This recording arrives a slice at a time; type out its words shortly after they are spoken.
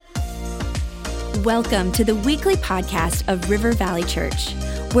Welcome to the weekly podcast of River Valley Church.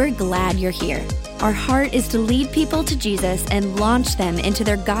 We're glad you're here. Our heart is to lead people to Jesus and launch them into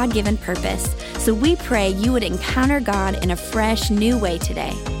their God-given purpose. So we pray you would encounter God in a fresh, new way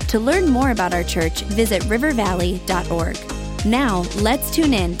today. To learn more about our church, visit rivervalley.org. Now, let's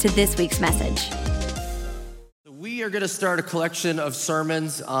tune in to this week's message. We are going to start a collection of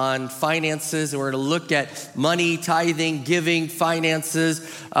sermons on finances, and we're going to look at money, tithing, giving, finances.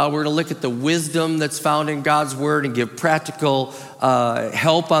 We're going to look at the wisdom that's found in God's Word and give practical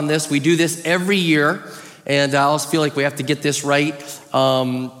help on this. We do this every year, and I also feel like we have to get this right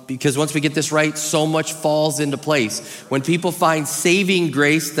because once we get this right, so much falls into place. When people find saving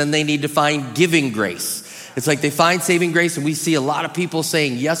grace, then they need to find giving grace. It's like they find saving grace, and we see a lot of people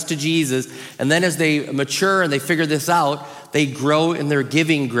saying yes to Jesus, and then as they mature and they figure this out, they grow in their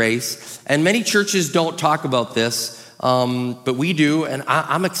giving grace. And many churches don't talk about this, but we do, and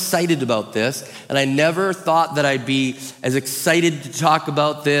I'm excited about this. And I never thought that I'd be as excited to talk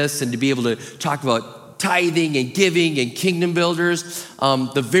about this and to be able to talk about tithing and giving and kingdom builders.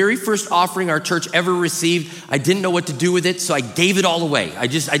 The very first offering our church ever received, I didn't know what to do with it, so I gave it all away. I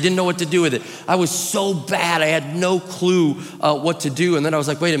didn't know what to do with it. I was so bad, I had no clue what to do. And then I was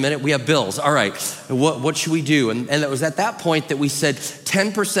like, wait a minute, we have bills. All right, what should we do? And it was at that point that we said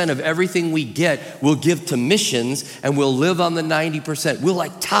 10% of everything we get, we'll give to missions, and we'll live on the 90%. We'll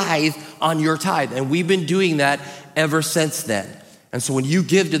tithe on your tithe. And we've been doing that ever since then. And so when you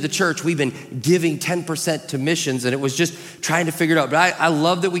give to the church, we've been giving 10% to missions, and it was just trying to figure it out. But I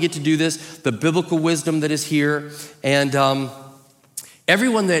love that we get to do this, the biblical wisdom that is here. And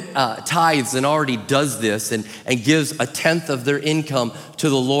everyone that tithes and already does this and gives a tenth of their income to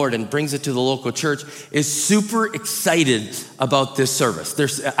the Lord and brings it to the local church is super excited about this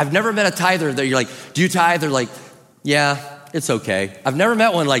service. I've never met a tither that you're like, do you tithe? They're like, yeah. It's okay. I've never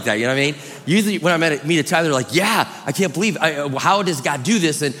met one like that, you know what I mean? Usually when I meet a tither, they're like, yeah, I can't believe, how does God do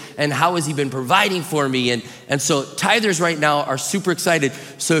this? And how has he been providing for me? And so tithers right now are super excited.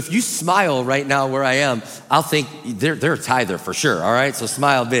 So if you smile right now where I am, I'll think they're a tither for sure, all right? So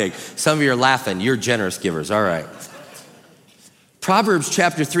smile big. Some of you are laughing. You're generous givers, all right. Proverbs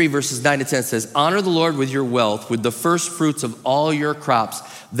chapter 3, verses 9 to 10 says, honor the Lord with your wealth, with the first fruits of all your crops.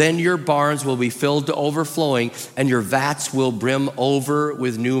 Then your barns will be filled to overflowing, and your vats will brim over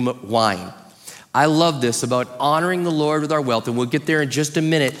with new wine. I love this about honoring the Lord with our wealth, and we'll get there in just a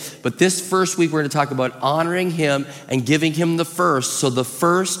minute. But this first week, we're going to talk about honoring him and giving him the first, so the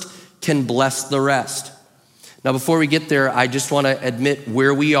first can bless the rest. Now, before we get there, I just want to admit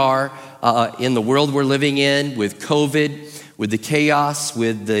where we are in the world we're living in with COVID, with the chaos,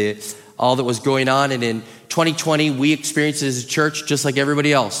 with all that was going on. And in 2020, we experienced it as a church just like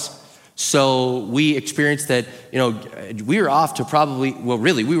everybody else. So we experienced that, we were off to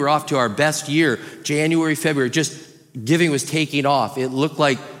we were off to our best year. January, February, just giving was taking off. It looked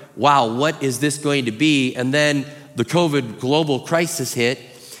like, wow, what is this going to be? And then the COVID global crisis hit.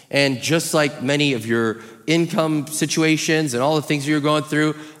 And just like many of your income situations and all the things you're going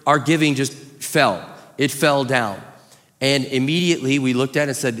through, our giving just fell. It fell down. And immediately we looked at it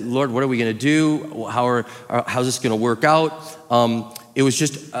and said, Lord, what are we going to do? How's this going to work out? It was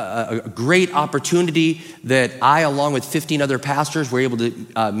just a great opportunity that I, along with 15 other pastors, were able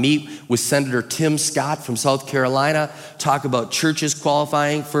to meet with Senator Tim Scott from South Carolina, talk about churches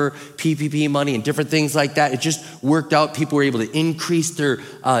qualifying for PPP money and different things like that. It just worked out. People were able to increase their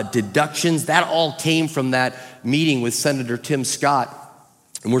deductions. That all came from that meeting with Senator Tim Scott.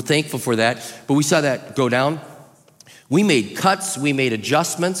 And we're thankful for that. But we saw that go down. We made cuts, we made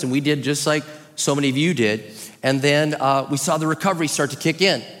adjustments, and we did just like so many of you did. And then we saw the recovery start to kick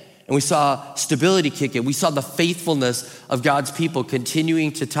in, and we saw stability kick in. We saw the faithfulness of God's people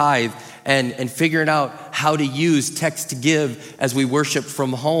continuing to tithe and figuring out how to use text to give as we worship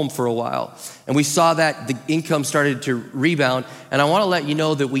from home for a while. And we saw that the income started to rebound. And I want to let you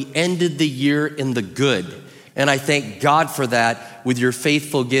know that we ended the year in the good. And I thank God for that with your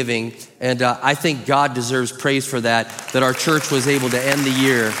faithful giving. And I think God deserves praise for that our church was able to end the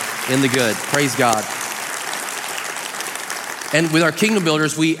year in the good. Praise God. And with our kingdom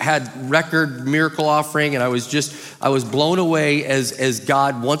builders, we had record miracle offering. And I was blown away as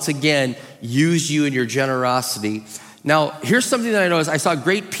God once again used you in your generosity. Now, here's something that I noticed. I saw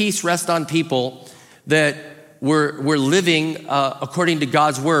great peace rest on people that we're living according to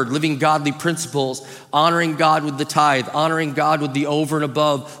God's word, living godly principles, honoring God with the tithe, honoring God with the over and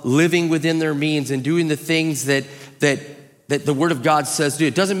above, living within their means and doing the things that the word of God says do.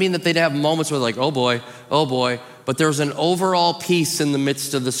 It doesn't mean that they'd have moments where like, oh boy, but there's an overall peace in the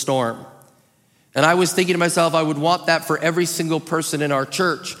midst of the storm. And I was thinking to myself, I would want that for every single person in our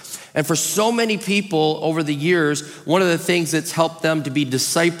church. And for so many people over the years, one of the things that's helped them to be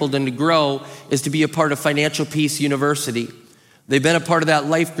discipled and to grow is to be a part of Financial Peace University. They've been a part of that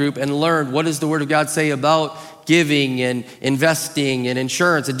life group and learned what does the Word of God say about giving and investing and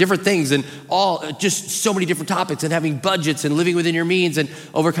insurance and different things and all, just so many different topics, and having budgets and living within your means and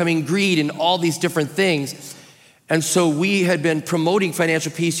overcoming greed and all these different things. And so we had been promoting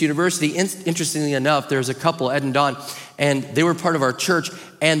Financial Peace University. Interestingly enough, there's a couple, Ed and Dawn, and they were part of our church,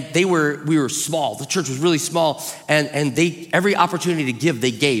 and we were small. The church was really small, and they, every opportunity to give,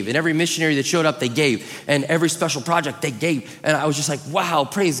 they gave. And every missionary that showed up, they gave. And every special project, they gave. And I was just like, wow,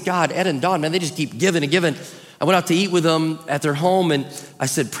 praise God. Ed and Dawn, man, they just keep giving and giving. I went out to eat with them at their home, and I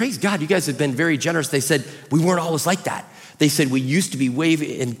said, praise God, you guys have been very generous. They said, we weren't always like that. They said, we used to be way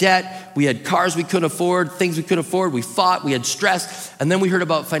in debt. We had cars we couldn't afford, things we couldn't afford. We fought, we had stress. And then we heard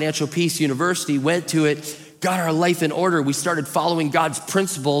about Financial Peace University, went to it, got our life in order. We started following God's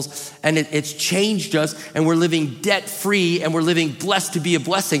principles, and it's changed us, and we're living debt-free, and we're living blessed to be a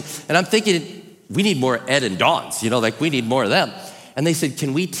blessing. And I'm thinking, we need more Ed and Dawns, we need more of them. And they said,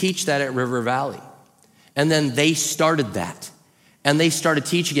 can we teach that at River Valley? And then they started that. And they started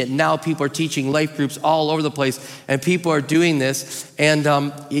teaching it. Now people are teaching life groups all over the place, and people are doing this. And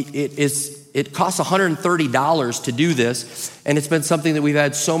it costs $130 to do this, and it's been something that we've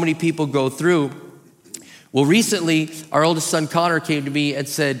had so many people go through. Well, recently, our oldest son, Connor, came to me and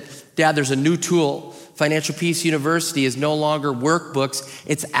said, Dad, there's a new tool. Financial Peace University is no longer workbooks.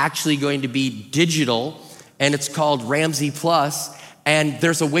 It's actually going to be digital, and it's called Ramsey Plus. And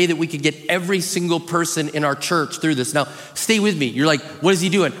there's a way that we could get every single person in our church through this. Now, stay with me. You're like, what is he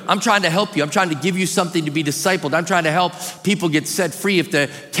doing? I'm trying to help you. I'm trying to give you something to be discipled. I'm trying to help people get set free. If the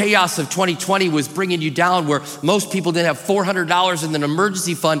chaos of 2020 was bringing you down, where most people didn't have $400 in an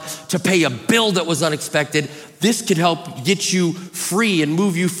emergency fund to pay a bill that was unexpected, this could help get you free and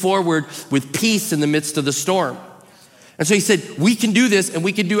move you forward with peace in the midst of the storm. And so he said, we can do this, and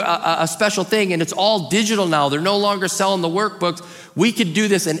we can do a special thing, and it's all digital now. They're no longer selling the workbooks. We could do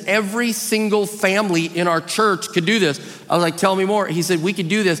this, and every single family in our church could do this. I was like, tell me more. He said, we could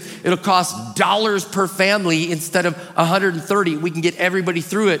do this. It'll cost dollars per family instead of $130. We can get everybody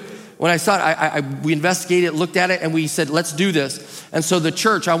through it. When I saw it, we investigated it, looked at it, and we said, let's do this. And so the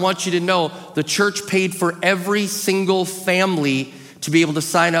church, I want you to know, the church paid for every single family to be able to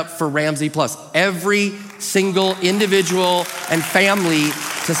sign up for Ramsey Plus. Every single individual and family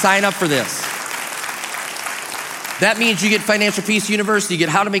to sign up for this. That means you get Financial Peace University, you get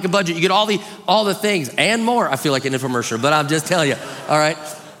how to make a budget, you get all the things and more. I feel like an infomercial, but I'm just telling you, all right?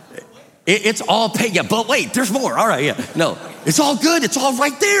 It's all paid, yeah, but wait, there's more, all right, yeah. No, it's all good, it's all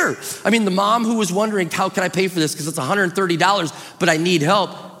right there. I mean, the mom who was wondering, how can I pay for this? Because it's $130, but I need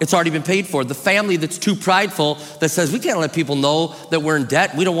help. It's already been paid for. The family that's too prideful that says, we can't let people know that we're in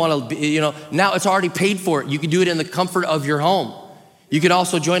debt. We don't want to be, now it's already paid for. You can do it in the comfort of your home. You can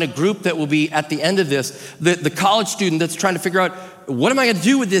also join a group that will be at the end of this. The college student that's trying to figure out, what am I going to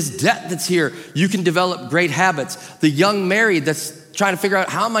do with this debt that's here? You can develop great habits. The young married that's trying to figure out,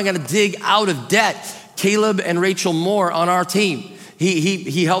 how am I going to dig out of debt? Caleb and Rachel Moore on our team.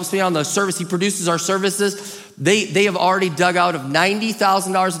 He helps me on the service. He produces our services. They have already dug out of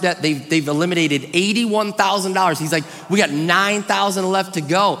 $90,000 of debt. They've eliminated $81,000. He's like, we got $9,000 left to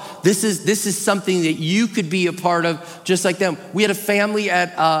go. This is something that you could be a part of, just like them. We had a family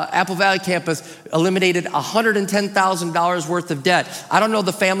at Apple Valley campus eliminated $110,000 worth of debt. I don't know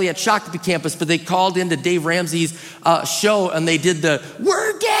the family at Shakopee campus, but they called into Dave Ramsey's show, and they did the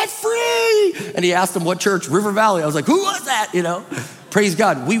 "We're debt free," and he asked them what church. River Valley. I was like, who was that? Praise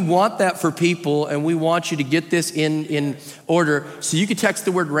God. We want that for people, and we want you to get this in order. So you could text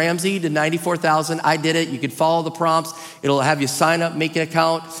the word Ramsey to 94,000. I did it. You could follow the prompts. It'll have you sign up, make an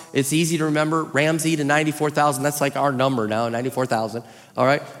account. It's easy to remember. Ramsey to 94,000. That's like our number now, 94,000. All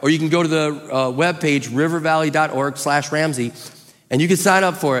right. Or you can go to the webpage, rivervalley.org/Ramsey, and you can sign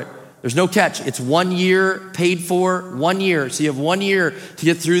up for it. There's no catch. It's 1 year paid for, 1 year. So you have 1 year to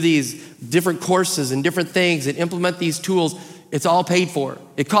get through these different courses and different things and implement these tools. It's all paid for.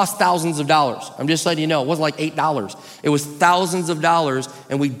 It cost thousands of dollars. I'm just letting you know, it wasn't like $8. It was thousands of dollars,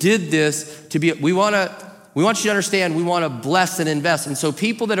 and we did this to be, we want you to understand, we want to bless and invest. And so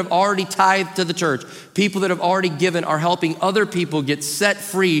people that have already tithed to the church, people that have already given are helping other people get set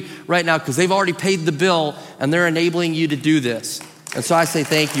free right now because they've already paid the bill, and they're enabling you to do this. And so I say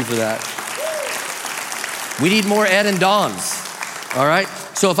thank you for that. We need more Ed and Dawns, all right?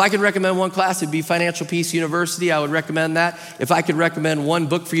 So if I could recommend one class, it'd be Financial Peace University. I would recommend that. If I could recommend one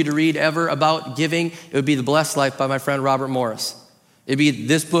book for you to read ever about giving, it would be The Blessed Life by my friend Robert Morris. It'd be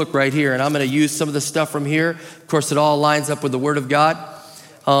this book right here, and I'm going to use some of the stuff from here. Of course, it all lines up with the Word of God.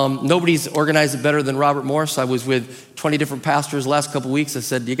 Nobody's organized it better than Robert Morris. I was with 20 different pastors the last couple weeks. I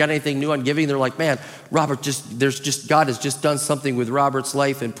said, you got anything new on giving? They're like, man, Robert, God has just done something with Robert's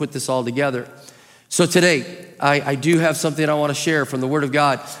life and put this all together. So today, I do have something I want to share from the Word of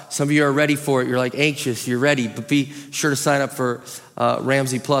God. Some of you are ready for it. You're like anxious, you're ready, but be sure to sign up for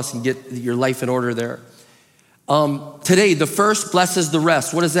Ramsey Plus and get your life in order there. Today, the first blesses the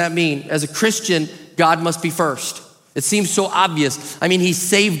rest. What does that mean? As a Christian, God must be first. It seems so obvious. I mean, he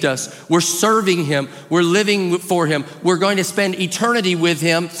saved us. We're serving him. We're living for him. We're going to spend eternity with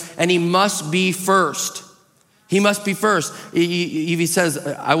him, and he must be first. He must be first. He says,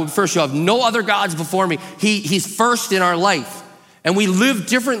 I will be first. You'll have no other gods before me. He's first in our life. And we live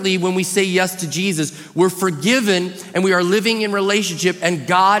differently when we say yes to Jesus. We're forgiven, and we are living in relationship, and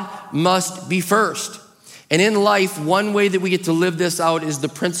God must be first. And in life, one way that we get to live this out is the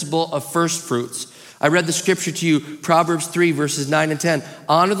principle of first fruits. I read the scripture to you, Proverbs 3, verses 9 and 10.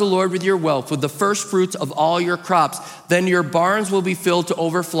 Honor the Lord with your wealth, with the first fruits of all your crops. Then your barns will be filled to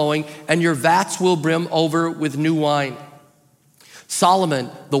overflowing, and your vats will brim over with new wine.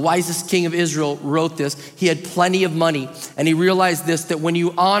 Solomon, the wisest king of Israel, wrote this. He had plenty of money, and he realized this, that when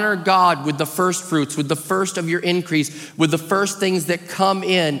you honor God with the first fruits, with the first of your increase, with the first things that come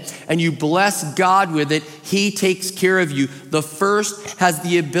in, and you bless God with it, he takes care of you. The first has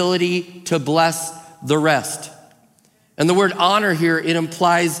the ability to bless the rest. And the word honor here, it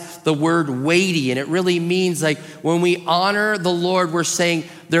implies the word weighty, and it really means like when we honor the Lord, we're saying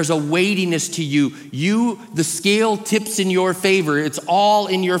there's a weightiness to you. The scale tips in your favor. It's all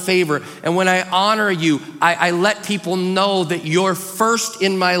in your favor. And when I honor you, I let people know that you're first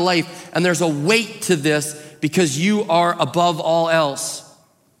in my life, and there's a weight to this because you are above all else.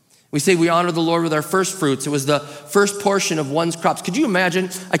 We say we honor the Lord with our first fruits. It was the first portion of one's crops. Could you imagine?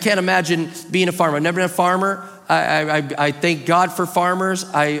 I can't imagine being a farmer. I've never been a farmer. I thank God for farmers.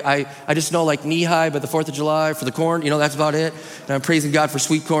 I just know like knee high by the 4th of July for the corn. That's about it. And I'm praising God for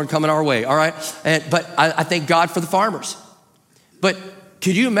sweet corn coming our way. All right. But I thank God for the farmers. But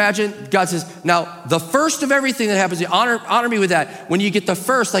could you imagine? God says, now the first of everything that happens, honor me with that. When you get the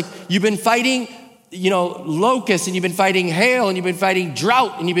first, like you've been fighting locusts, and you've been fighting hail, and you've been fighting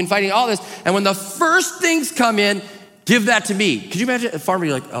drought, and you've been fighting all this. And when the first things come in, give that to me. Could you imagine a farmer?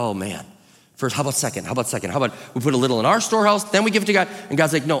 You're like, oh man, first, how about second? How about we put a little in our storehouse, then we give it to God. And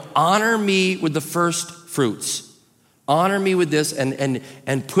God's like, no, honor me with the first fruits. Honor me with this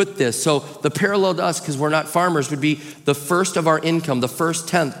and put this. So the parallel to us, because we're not farmers, would be the first of our income, the first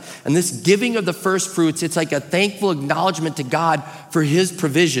tenth. And this giving of the first fruits, it's like a thankful acknowledgement to God for his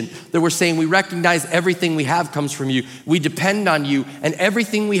provision. That we're saying we recognize everything we have comes from you. We depend on you, and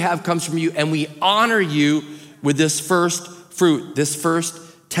everything we have comes from you, and we honor you with this first fruit, this first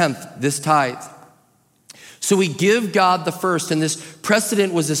tenth, this tithe. So we give God the first, and this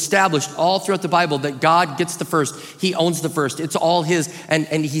precedent was established all throughout the Bible that God gets the first. He owns the first. It's all his, and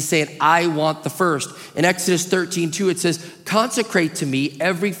he's saying, I want the first. In Exodus 13:2, it says, consecrate to me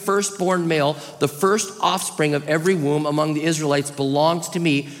every firstborn male, the first offspring of every womb among the Israelites belongs to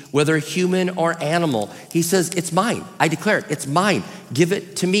me, whether human or animal. He says, it's mine. I declare it. It's mine. Give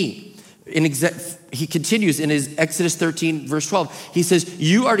it to me. He continues in his Exodus 13, verse 12. He says,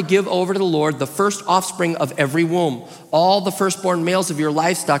 you are to give over to the Lord the first offspring of every womb. All the firstborn males of your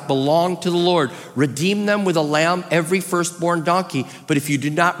livestock belong to the Lord. Redeem them with a lamb, every firstborn donkey. But if you do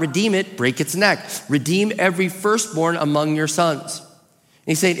not redeem it, break its neck. Redeem every firstborn among your sons.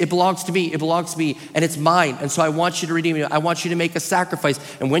 And he's saying, it belongs to me, and it's mine. And so I want you to redeem it. I want you to make a sacrifice.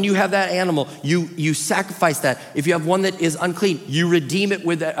 And when you have that animal, you sacrifice that. If you have one that is unclean, you redeem it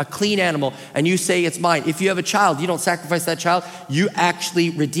with a clean animal, and you say it's mine. If you have a child, you don't sacrifice that child. You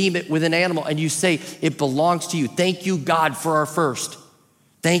actually redeem it with an animal, and you say it belongs to you. Thank you, God, for our first.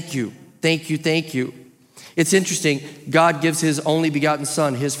 Thank you. It's interesting. God gives his only begotten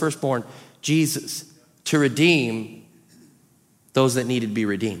son, his firstborn, Jesus, to redeem those that needed to be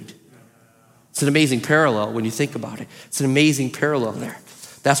redeemed. It's an amazing parallel when you think about it. It's an amazing parallel there.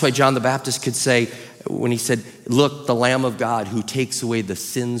 That's why John the Baptist could say, when he said, look, the Lamb of God who takes away the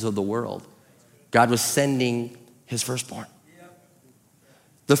sins of the world. God was sending his firstborn.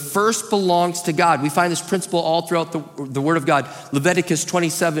 The first belongs to God. We find this principle all throughout the Word of God. Leviticus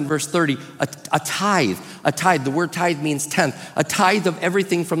 27, verse 30, a tithe. The word tithe means tenth. A tithe of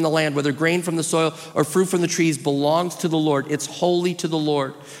everything from the land, whether grain from the soil or fruit from the trees, belongs to the Lord. It's holy to the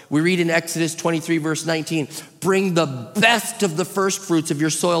Lord. We read in Exodus 23, verse 19, bring the best of the first fruits of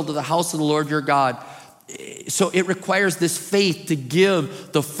your soil to the house of the Lord your God. So it requires this faith to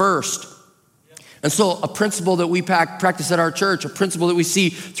give the first. And so a principle that we practice at our church, a principle that we see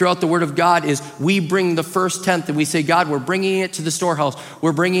throughout the Word of God is we bring the first tenth and we say, God, we're bringing it to the storehouse.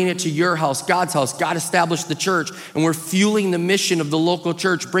 We're bringing it to your house, God's house. God established the church, and we're fueling the mission of the local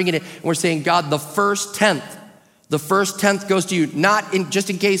church, bringing it, and we're saying, God, the first tenth goes to you. Not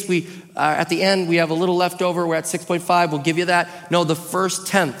just in case we, at the end, we have a little left over, we're at 6.5, we'll give you that. No, the first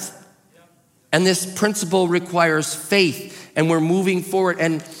tenth. And this principle requires faith, and we're moving forward.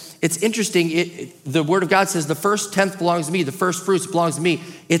 And it's interesting, the Word of God says the first tenth belongs to me, the first fruits belongs to me.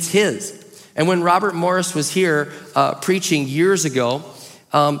 It's his. And when Robert Morris was here preaching years ago,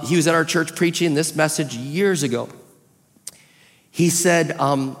 he was at our church preaching this message years ago. He said,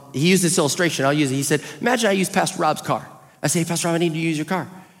 he used this illustration, I'll use it. He said, imagine I use Pastor Rob's car. I say, hey, Pastor Rob, I need to use your car.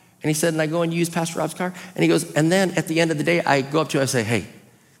 And he said, and I go and use Pastor Rob's car. And he goes, and then at the end of the day, I go up to him, I say, hey,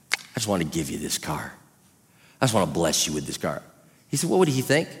 I just want to give you this car. I just want to bless you with this car. He said, what would he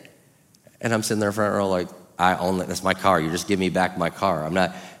think? And I'm sitting there in front row like, I own it. That's my car. You're just giving me back my car. I'm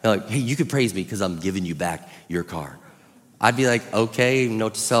not like, hey, you could praise me because I'm giving you back your car. I'd be like, okay,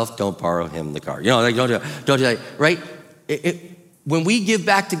 note to self, don't borrow him the car. Like don't do that, right? When we give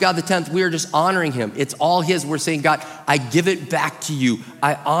back to God the tenth, we are just honoring him. It's all his. We're saying, God, I give it back to you.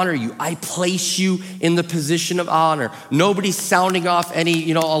 I honor you. I place you in the position of honor. Nobody's sounding off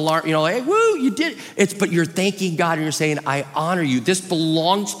any, alarm, hey, woo, you did it. But you're thanking God and you're saying, I honor you. This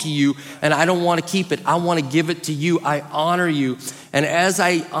belongs to you and I don't want to keep it. I want to give it to you. I honor you. And as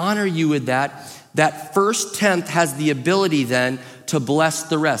I honor you with that first tenth has the ability then to bless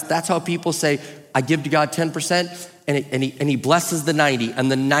the rest. That's how people say, I give to God 10%. And he blesses the 90, and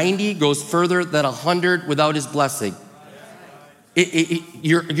the 90 goes further than 100 without his blessing.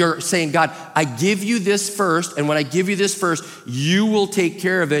 You're saying, God, I give you this first, and when I give you this first, you will take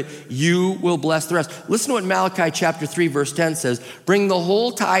care of it. You will bless the rest. Listen to what Malachi chapter 3, verse 10 says. Bring the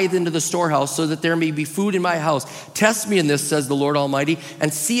whole tithe into the storehouse so that there may be food in my house. Test me in this, says the Lord Almighty,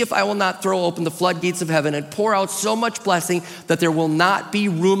 and see if I will not throw open the floodgates of heaven and pour out so much blessing that there will not be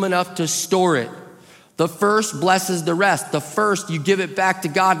room enough to store it. The first blesses the rest. The first, you give it back to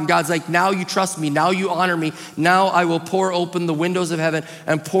God, and God's like, now you trust me, now you honor me, now I will pour open the windows of heaven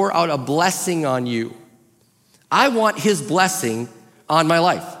and pour out a blessing on you. I want his blessing on my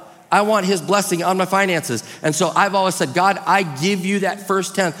life. I want his blessing on my finances. And so I've always said, God, I give you that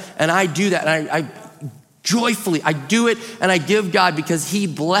first tenth, and I do that, and I joyfully, I do it, and I give God because he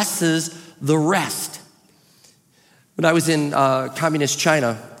blesses the rest. When I was in communist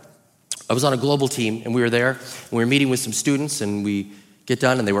China, I was on a global team, and we were there, and we were meeting with some students, and we get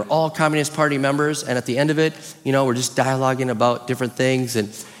done, and they were all Communist Party members, and at the end of it, we're just dialoguing about different things,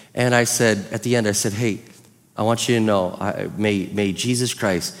 and I said, at the end, I said, hey, I want you to know, may Jesus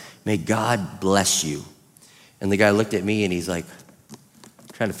Christ, may God bless you. And the guy looked at me, and he's like,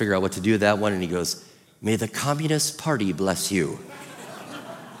 trying to figure out what to do with that one, and he goes, may the Communist Party bless you.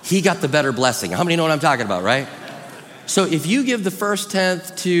 He got the better blessing. How many know what I'm talking about, right? So if you give the first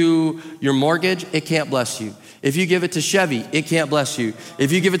tenth to your mortgage, it can't bless you. If you give it to Chevy, it can't bless you.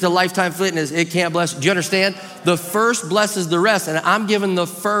 If you give it to Lifetime Fitness, it can't bless you. Do you understand? The first blesses the rest, and I'm giving the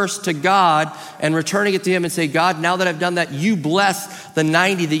first to God and returning it to him and say, God, now that I've done that, you bless the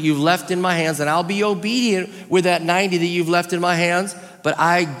 90 that you've left in my hands, and I'll be obedient with that 90 that you've left in my hands, but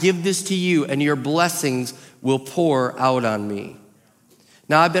I give this to you, and your blessings will pour out on me.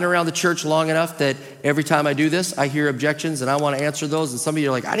 Now, I've been around the church long enough that every time I do this, I hear objections, and I want to answer those. And some of you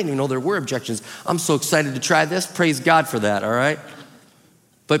are like, I didn't even know there were objections. I'm so excited to try this. Praise God for that, all right?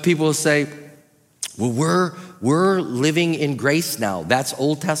 But people will say, well, we're living in grace now. That's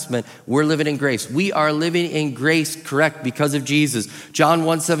Old Testament. We're living in grace. We are living in grace, correct, because of Jesus. John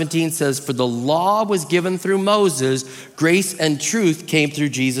 1:17 says, for the law was given through Moses, grace and truth came through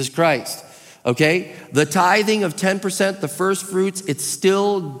Jesus Christ. Okay, the tithing of 10%, the first fruits, it's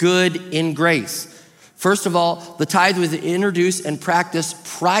still good in grace. First of all, the tithe was introduced and practiced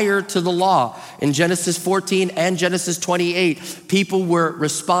prior to the law. In Genesis 14 and Genesis 28, people were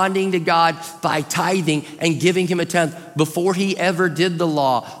responding to God by tithing and giving him a tenth before he ever did the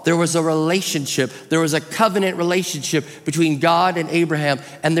law. There was a relationship. There was a covenant relationship between God and Abraham,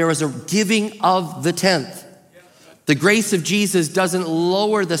 and there was a giving of the tenth. The grace of Jesus doesn't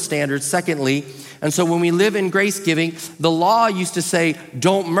lower the standards, secondly. And so when we live in grace giving, the law used to say,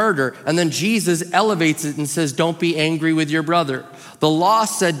 don't murder. And then Jesus elevates it and says, don't be angry with your brother. The law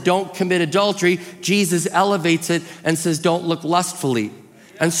said, don't commit adultery. Jesus elevates it and says, don't look lustfully.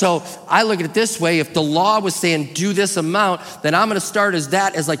 And so I look at it this way. If the law was saying, do this amount, then I'm going to start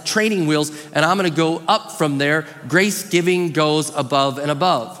as like training wheels, and I'm going to go up from there. Grace giving goes above and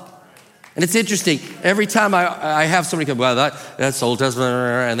above. And it's interesting, every time I have somebody come, well, that's Old Testament,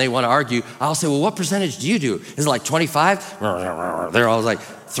 and they want to argue, I'll say, well, what percentage do you do? Is it like 25? They're always like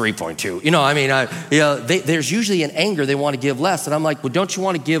 3.2. There's usually an anger, they want to give less. And I'm like, well, don't you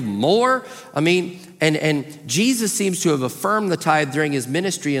want to give more? And Jesus seems to have affirmed the tithe during his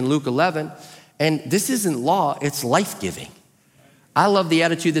ministry in Luke 11. And this isn't law, it's life-giving. I love the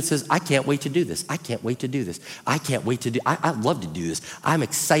attitude that says, I can't wait to do this. I can't wait to do this. I love to do this. I'm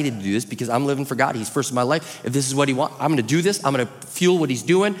excited to do this because I'm living for God. He's first in my life. If this is what he wants, I'm going to do this. I'm going to fuel what he's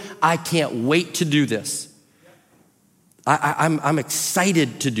doing. I can't wait to do this. I'm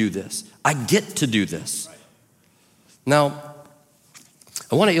excited to do this. I get to do this. Now,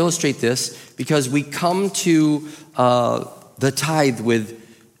 I want to illustrate this because we come to the tithe with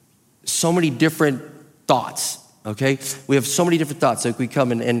so many different thoughts. Okay, we have so many different thoughts. Like we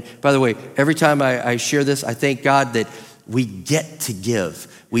come and by the way, every time I share this, I thank God that we get to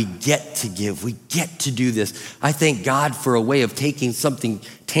give. We get to give. We get to do this. I thank God for a way of taking something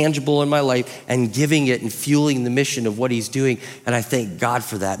tangible in my life and giving it and fueling the mission of what he's doing. And I thank God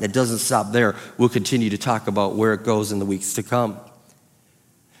for that. And it doesn't stop there. We'll continue to talk about where it goes in the weeks to come.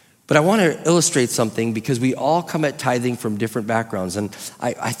 But I want to illustrate something because we all come at tithing from different backgrounds. And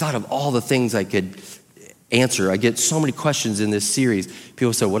I thought of all the things I could answer. I get so many questions in this series.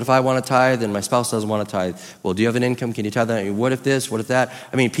 People say, what if I want to tithe and my spouse doesn't want to tithe? Well, do you have an income? Can you tithe that? What if this? What if that?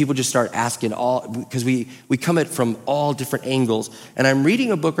 People just start asking all, because we come at it from all different angles. And I'm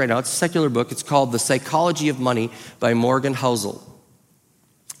reading a book right now. It's a secular book. It's called The Psychology of Money by Morgan Housel.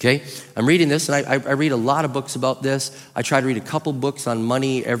 Okay, I'm reading this, and I read a lot of books about this. I try to read a couple books on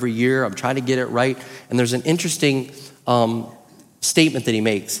money every year. I'm trying to get it right. And there's an interesting statement that he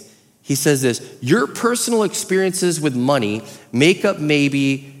makes. He says this: your personal experiences with money make up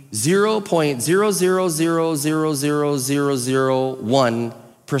maybe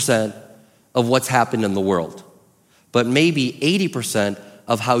 0.0000001% of what's happened in the world, but maybe 80%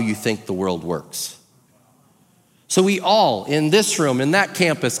 of how you think the world works. So we all, in this room, in that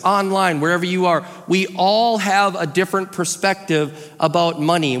campus, online, wherever you are, we all have a different perspective about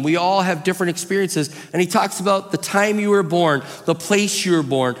money, and we all have different experiences. And he talks about the time you were born, the place you were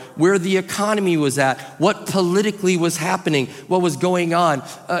born, where the economy was at, what politically was happening, what was going on,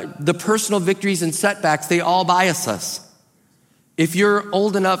 the personal victories and setbacks, they all bias us. If you're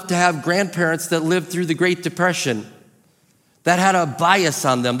old enough to have grandparents that lived through the Great Depression, that had a bias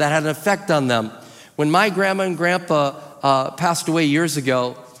on them, that had an effect on them. When my grandma and grandpa passed away years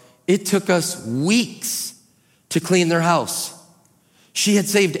ago, it took us weeks to clean their house. She had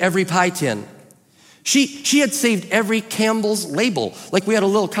saved every pie tin. She had saved every Campbell's label. Like we had a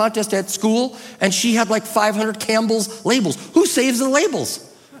little contest at school, and she had like 500 Campbell's labels. Who saves the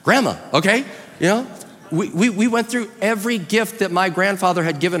labels? Grandma, okay? You know, we went through every gift that my grandfather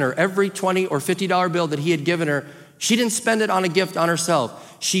had given her, every $20 or $50 bill that he had given her. She didn't spend it on a gift on herself.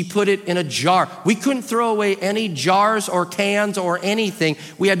 She put it in a jar. We couldn't throw away any jars or cans or anything.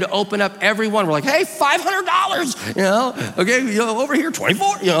 We had to open up every one. We're like, hey, $500, okay, over here,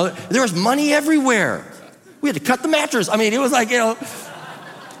 24, there was money everywhere. We had to cut the mattress. It was like, You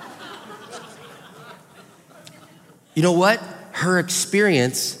know what? Her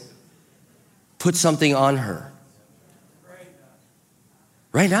experience put something on her.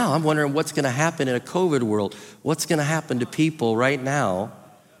 Right now, I'm wondering what's going to happen in a COVID world. What's going to happen to people right now,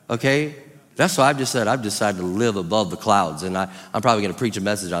 okay? That's why I've decided to live above the clouds, and I'm probably going to preach a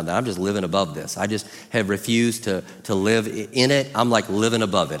message on that. I'm just living above this. I just have refused to live in it. I'm like living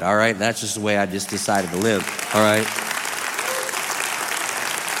above it, all right? And that's just the way I just decided to live, all right?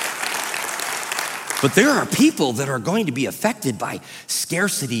 But there are people that are going to be affected by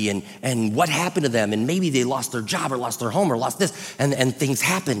scarcity and what happened to them. And maybe they lost their job or lost their home or lost this and things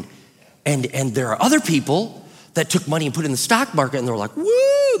happened. And there are other people that took money and put it in the stock market and they're like, woo,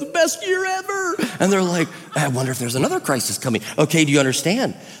 the best year ever. And they're like, I wonder if there's another crisis coming. Okay, do you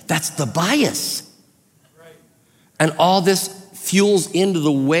understand? That's the bias. Right. And all this fuels into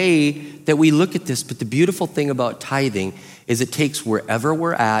the way that we look at this. But the beautiful thing about tithing is it takes wherever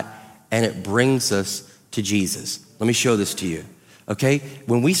we're at and it brings us to Jesus. Let me show this to you, okay?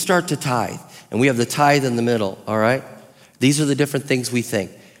 When we start to tithe, and we have the tithe in the middle, all right? These are the different things we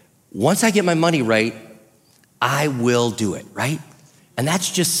think. Once I get my money right, I will do it, right? And that's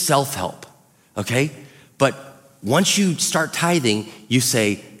just self-help, okay? But once you start tithing, you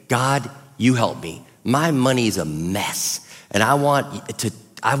say, God, you help me. My money's a mess, and I want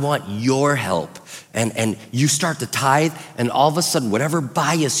your help. And you start to tithe, and all of a sudden, whatever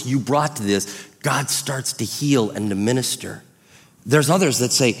bias you brought to this, God starts to heal and to minister. There's others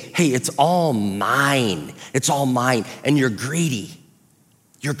that say, hey, it's all mine. It's all mine. And you're greedy.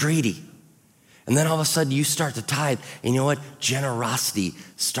 You're greedy. And then all of a sudden you start to tithe, and you know what? Generosity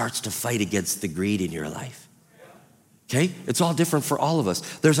starts to fight against the greed in your life. Okay? It's all different for all of us.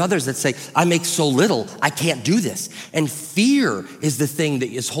 There's others that say, I make so little, I can't do this. And fear is the thing that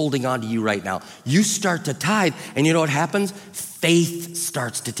is holding on to you right now. You start to tithe, and you know what happens? Faith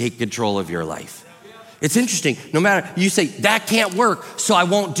starts to take control of your life. It's interesting. No matter, you say, that can't work, so I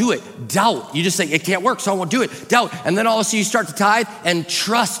won't do it. Doubt. You just say, it can't work, so I won't do it. Doubt. And then all of a sudden you start to tithe, and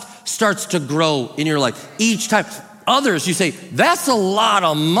trust starts to grow in your life each time. Others, you say, that's a lot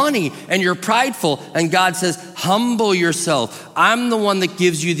of money, and you're prideful, and God says, humble yourself. I'm the one that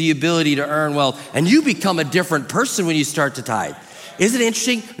gives you the ability to earn wealth, and you become a different person when you start to tithe. Isn't it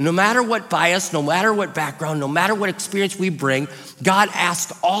interesting? No matter what bias, no matter what background, no matter what experience we bring, God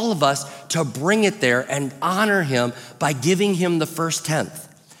asks all of us to bring it there and honor him by giving him the first tenth.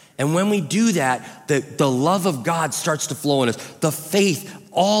 And when we do that, the love of God starts to flow in us. The faith,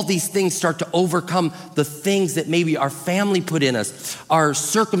 all these things start to overcome the things that maybe our family put in us, our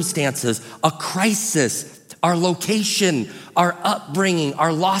circumstances, a crisis, our location, our upbringing,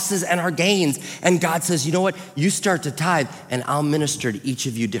 our losses and our gains. And God says, you know what? You start to tithe and I'll minister to each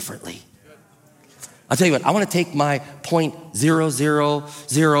of you differently. I'll tell you what, I want to take my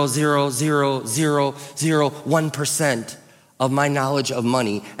 0.000000001% of my knowledge of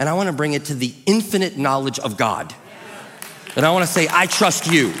money, and I want to bring it to the infinite knowledge of God. And I want to say, I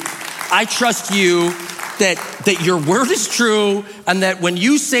trust you. I trust you that your word is true, and that when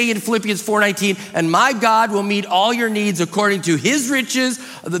you say in Philippians 4:19, and my God will meet all your needs according to his riches,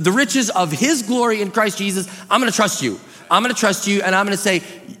 the riches of his glory in Christ Jesus, I'm going to trust you. I'm going to trust you, and I'm going to say,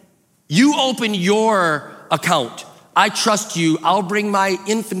 you open your account. I trust you. I'll bring my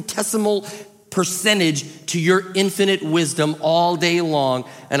infinitesimal percentage to your infinite wisdom all day long,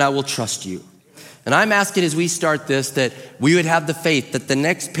 and I will trust you. And I'm asking as we start this that we would have the faith that the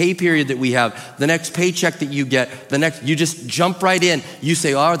next pay period that we have, the next paycheck that you get, you just jump right in. You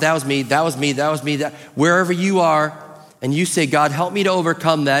say, oh, that was me, that was me, that was me, that wherever you are, and you say, God, help me to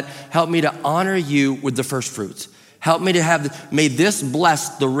overcome that. Help me to honor you with the first fruits. Help me to may this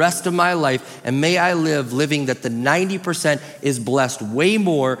bless the rest of my life, and may I living that the 90% is blessed way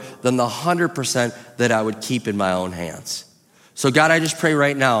more than the 100% that I would keep in my own hands. So God, I just pray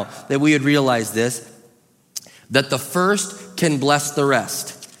right now that we would realize this, that the first can bless the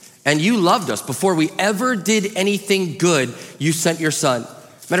rest. And you loved us. Before we ever did anything good, you sent your son.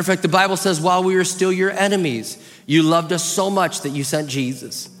 Matter of fact, the Bible says while we were still your enemies, you loved us so much that you sent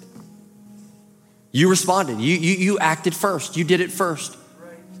Jesus. You responded. You acted first. You did it first.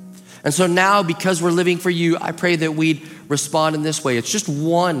 And so now, because we're living for you, I pray that we'd respond in this way. It's just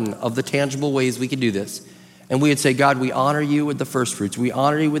one of the tangible ways we can do this. And we would say, God, we honor you with the first fruits. We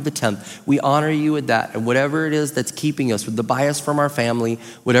honor you with the 10th. We honor you with that. And whatever it is that's keeping us, with the bias from our family,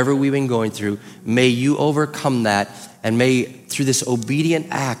 whatever we've been going through, may you overcome that. And may, through this obedient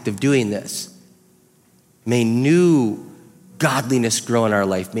act of doing this, may new godliness grow in our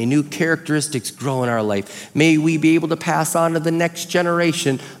life. May new characteristics grow in our life. May we be able to pass on to the next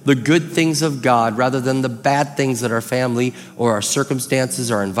generation the good things of God rather than the bad things that our family or our circumstances,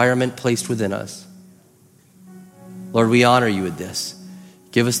 our environment placed within us. Lord, we honor you with this.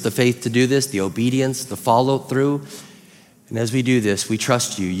 Give us the faith to do this, the obedience, the follow through. And as we do this, we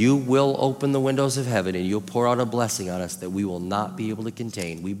trust you. You will open the windows of heaven and you'll pour out a blessing on us that we will not be able to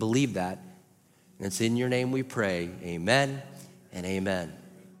contain. We believe that. And it's in your name we pray. Amen and amen.